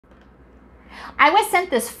I was sent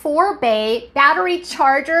this 4-bay battery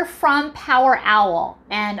charger from Power Owl,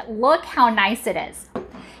 and look how nice it is.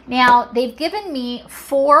 Now, they've given me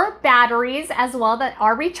 4 batteries as well that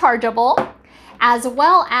are rechargeable, as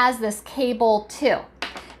well as this cable too.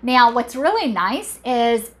 Now, what's really nice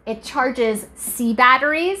is it charges C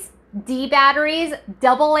batteries, D batteries,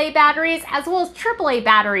 AA batteries, as well as AAA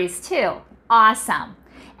batteries too. Awesome.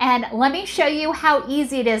 And let me show you how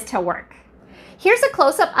easy it is to work. Here's a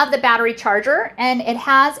close-up of the battery charger, and it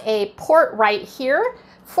has a port right here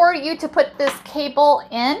for you to put this cable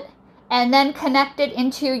in and then connect it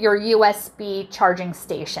into your USB charging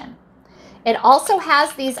station. It also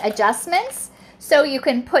has these adjustments so you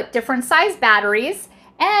can put different size batteries,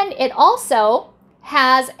 and it also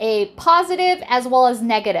has a positive as well as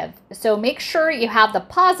negative. So make sure you have the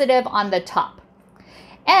positive on the top.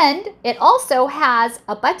 And it also has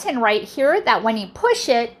a button right here that when you push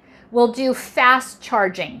it, will do fast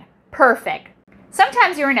charging. Perfect.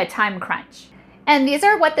 Sometimes you're in a time crunch. And these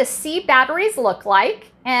are what the C batteries look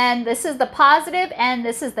like. And this is the positive and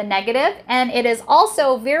this is the negative. And it is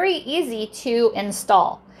also very easy to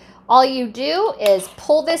install. All you do is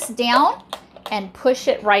pull this down and push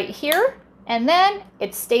it right here, and then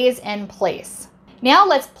it stays in place. Now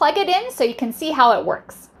let's plug it in so you can see how it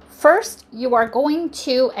works. First, you are going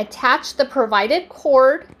to attach the provided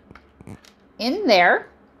cord in there.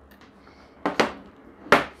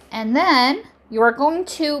 And then you are going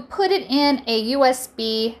to put it in a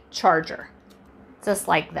USB charger, just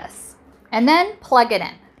like this, and then plug it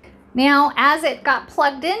in. Now, as it got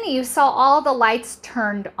plugged in, you saw all the lights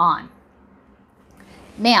turned on.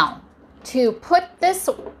 Now, to put this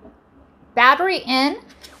battery in,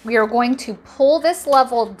 we are going to pull this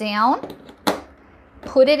level down,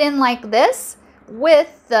 put it in like this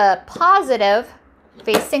with the positive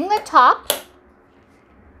facing the top,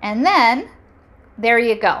 and then there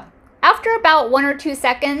you go. After about 1 or 2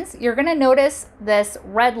 seconds, you're going to notice this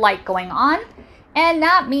red light going on, and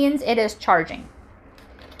that means it is charging.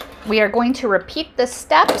 We are going to repeat the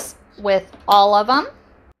steps with all of them.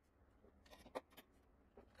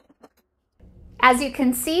 As you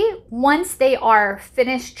can see, once they are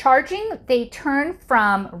finished charging, they turn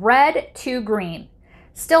from red to green.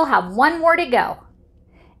 Still have 1 more to go.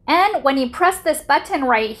 And when you press this button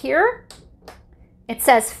right here, it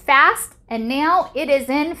says fast, and now it is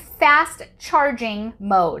in fast charging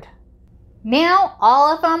mode. Now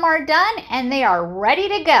all of them are done and they are ready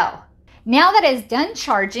to go. Now that it's done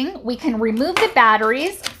charging, we can remove the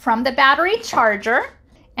batteries from the battery charger,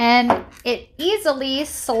 and it easily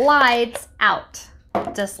slides out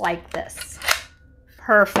just like this.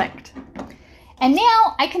 Perfect. And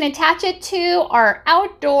now I can attach it to our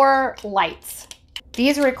outdoor lights.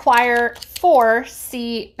 These require 4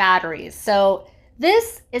 C batteries. So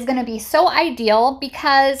this is going to be so ideal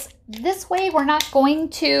because this way we're not going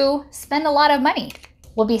to spend a lot of money.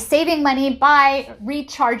 We'll be saving money by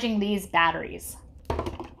recharging these batteries.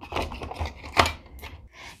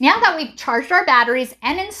 Now that we've charged our batteries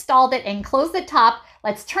and installed it and closed the top,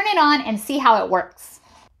 let's turn it on and see how it works.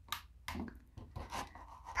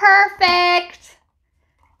 Perfect!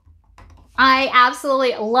 I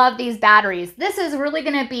absolutely love these batteries. This is really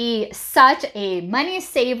going to be such a money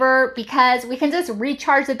saver because we can just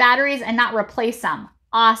recharge the batteries and not replace them.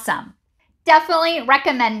 Awesome. Definitely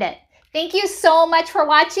recommend it. Thank you so much for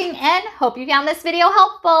watching and hope you found this video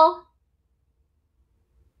helpful.